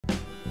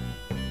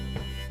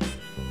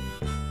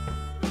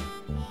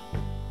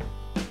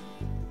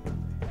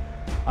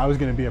I was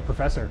going to be a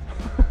professor.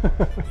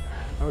 That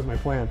was my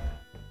plan.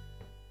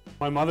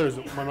 My mother's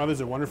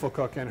a wonderful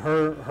cook, and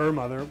her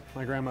mother,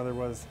 my grandmother,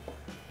 was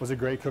a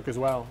great cook as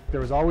well. There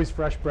was always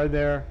fresh bread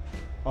there,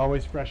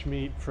 always fresh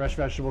meat, fresh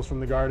vegetables from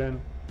the garden.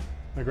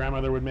 My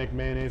grandmother would make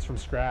mayonnaise from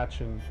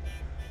scratch and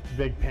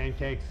big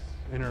pancakes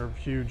in her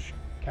huge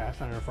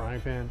cast iron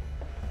frying pan.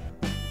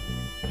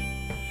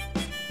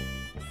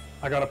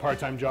 I got a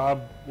part-time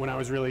job when I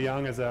was really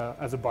young as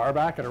a bar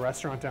back at a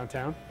restaurant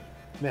downtown.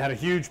 And they had a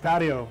huge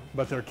patio,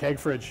 but their keg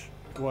fridge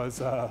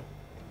was, I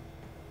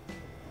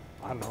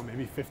don't know,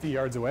 maybe 50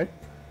 yards away.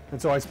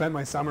 And so I spent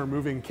my summer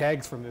moving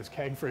kegs from this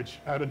keg fridge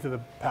out into the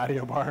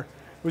patio bar.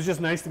 It was just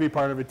nice to be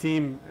part of a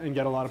team and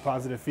get a lot of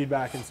positive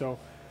feedback. And so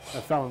I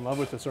fell in love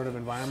with the sort of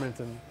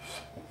environment, and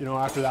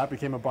after that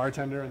became a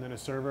bartender and then a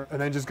server, and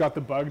then just got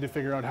the bug to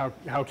figure out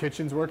how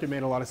kitchens work. It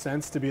made a lot of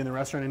sense to be in the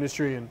restaurant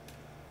industry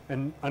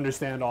and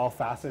understand all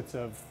facets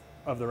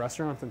of the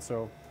restaurant. And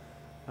so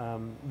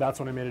that's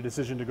when I made a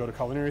decision to go to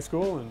culinary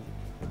school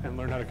and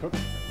learn how to cook.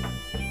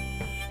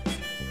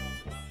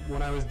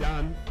 When I was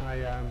done,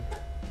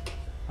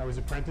 I was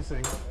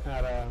apprenticing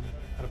at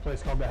a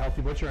place called The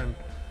Healthy Butcher, and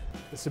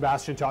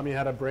Sebastian taught me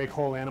how to break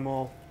whole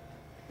animal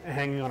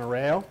hanging on a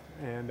rail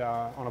and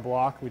on a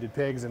block. We did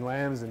pigs and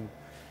lambs and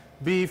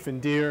beef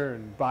and deer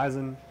and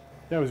bison.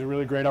 Yeah, it was a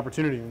really great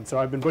opportunity, and so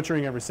I've been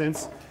butchering ever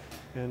since.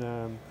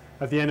 And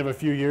at the end of a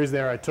few years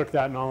there, I took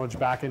that knowledge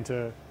back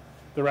into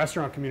the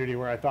restaurant community,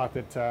 where I thought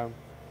that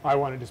I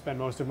wanted to spend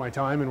most of my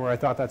time, and where I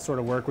thought that sort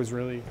of work would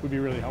be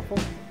really helpful.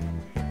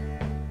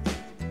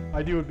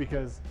 I do it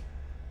because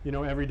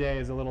every day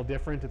is a little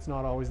different. It's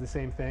not always the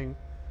same thing,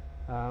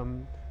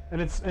 and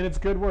it's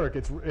good work.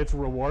 It's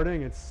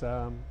rewarding.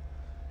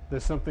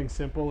 There's something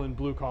simple and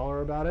blue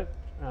collar about it.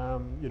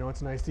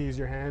 It's nice to use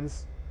your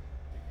hands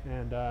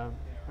and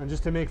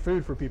just to make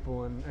food for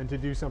people and to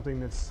do something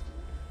that's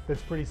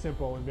pretty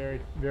simple and very,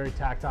 very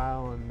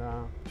tactile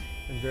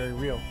and very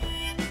real.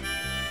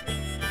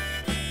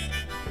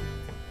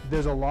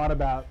 There's a lot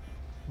about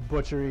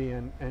butchery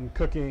and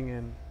cooking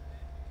and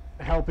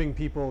helping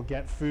people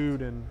get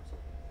food and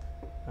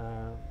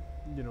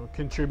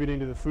contributing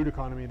to the food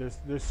economy.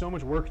 There's so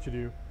much work to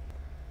do.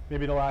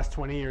 Maybe the last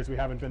 20 years we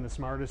haven't been the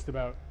smartest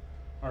about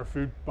our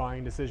food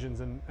buying decisions,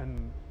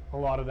 and a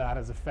lot of that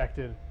has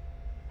affected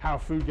how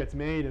food gets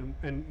made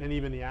and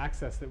even the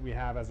access that we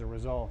have as a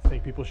result. I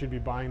think people should be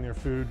buying their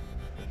food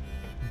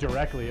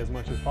directly as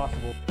much as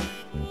possible.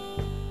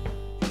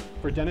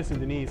 For Dennis and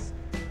Denise,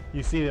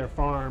 you see their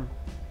farm,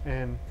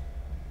 and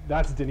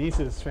that's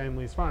Denise's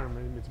family's farm.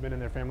 And it's been in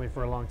their family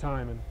for a long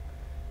time, and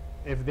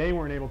if they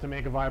weren't able to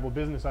make a viable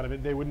business out of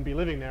it, they wouldn't be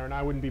living there, and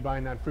I wouldn't be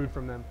buying that food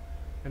from them.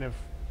 And if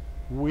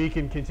we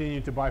can continue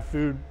to buy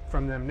food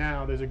from them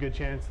now, there's a good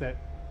chance that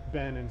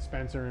Ben and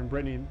Spencer and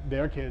Brittany,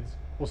 their kids,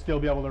 will still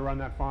be able to run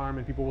that farm,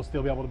 and people will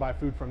still be able to buy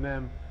food from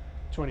them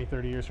 20,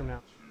 30 years from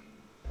now.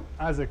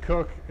 As a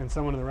cook and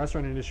someone in the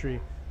restaurant industry,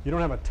 you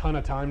don't have a ton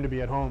of time to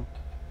be at home.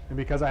 And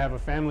because I have a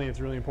family, it's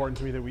really important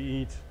to me that we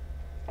eat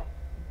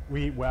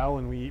well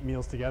and we eat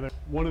meals together.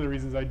 One of the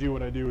reasons I do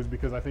what I do is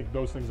because I think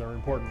those things are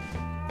important.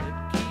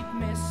 Keep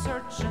me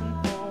searching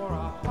for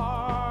a